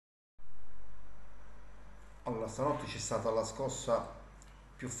stanotte c'è stata la scossa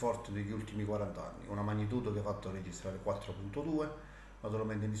più forte degli ultimi 40 anni, una magnitudo che ha fatto registrare 4.2.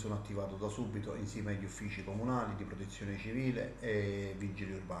 Naturalmente mi sono attivato da subito insieme agli uffici comunali di protezione civile e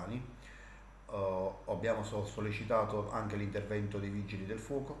vigili urbani. Abbiamo sollecitato anche l'intervento dei vigili del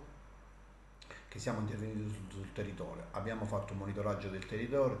fuoco, che siamo intervenuti sul territorio. Abbiamo fatto un monitoraggio del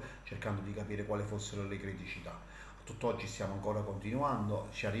territorio cercando di capire quali fossero le criticità. Tutt'oggi stiamo ancora continuando,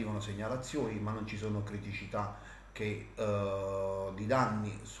 ci arrivano segnalazioni, ma non ci sono criticità di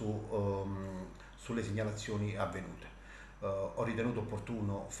danni sulle segnalazioni avvenute. Ho ritenuto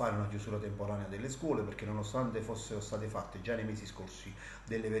opportuno fare una chiusura temporanea delle scuole perché, nonostante fossero state fatte già nei mesi scorsi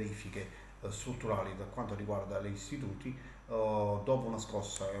delle verifiche strutturali per quanto riguarda gli istituti, dopo una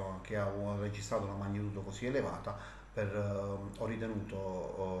scossa che ha registrato una magnitudo così elevata, ho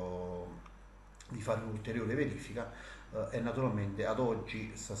ritenuto di fare un'ulteriore verifica e naturalmente ad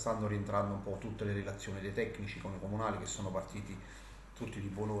oggi stanno rientrando un po' tutte le relazioni dei tecnici con i comunali, che sono partiti tutti di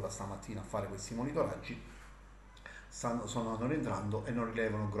buon'ora stamattina a fare questi monitoraggi. Stanno rientrando e non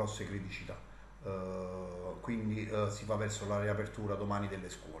rilevano grosse criticità, quindi si va verso la riapertura domani delle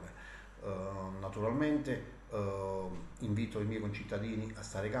scuole. Naturalmente invito i miei concittadini a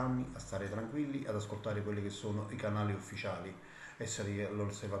stare calmi, a stare tranquilli, ad ascoltare quelli che sono i canali ufficiali, essere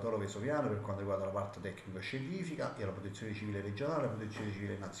l'osservatorio vesoviano per quanto riguarda la parte tecnico-scientifica e la protezione civile regionale e la protezione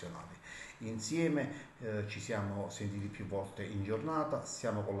civile nazionale. Insieme ci siamo sentiti più volte in giornata,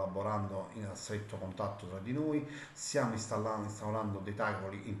 stiamo collaborando in stretto contatto tra di noi, stiamo instaurando dei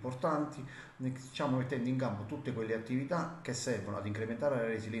tavoli importanti, stiamo mettendo in campo tutte quelle attività che servono ad incrementare la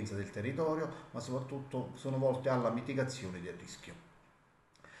resilienza del territorio, ma soprattutto sono volte alla mitigazione del rischio.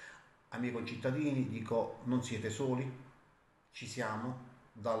 Ai miei concittadini dico: non siete soli, ci siamo,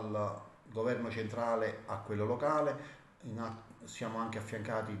 dal governo centrale a quello locale, siamo anche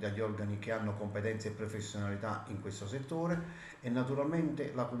affiancati dagli organi che hanno competenze e professionalità in questo settore, e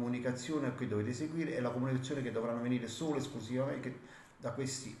naturalmente la comunicazione che dovete seguire è la comunicazione che dovranno venire solo e esclusivamente da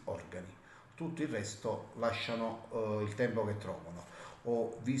questi organi. Tutto il resto lasciano il tempo che trovano.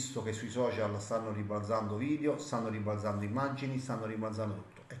 Ho visto che sui social stanno ribalzando video, stanno ribalzando immagini, stanno ribalzando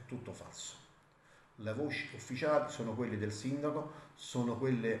tutto. È tutto falso. Le voci ufficiali sono quelle del sindaco, sono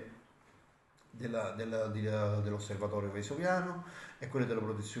quelle dell'osservatorio vesoviano e quelle della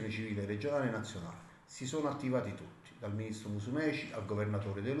protezione civile regionale e nazionale. Si sono attivati tutti, dal ministro Musumeci al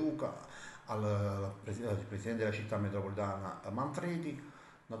governatore De Luca, al presidente della città metropolitana Manfredi,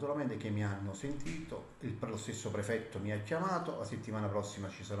 naturalmente, che mi hanno sentito. Lo stesso prefetto mi ha chiamato, la settimana prossima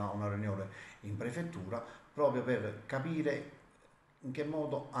ci sarà una riunione in prefettura proprio per capire in che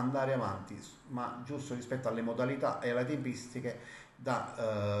modo andare avanti, ma giusto rispetto alle modalità e alle tempistiche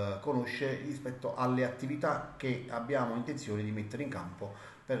da conoscere rispetto alle attività che abbiamo intenzione di mettere in campo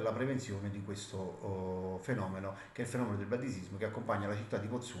per la prevenzione di questo fenomeno, che è il fenomeno del bradisismo che accompagna la città di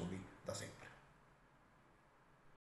Pozzuoli da sempre.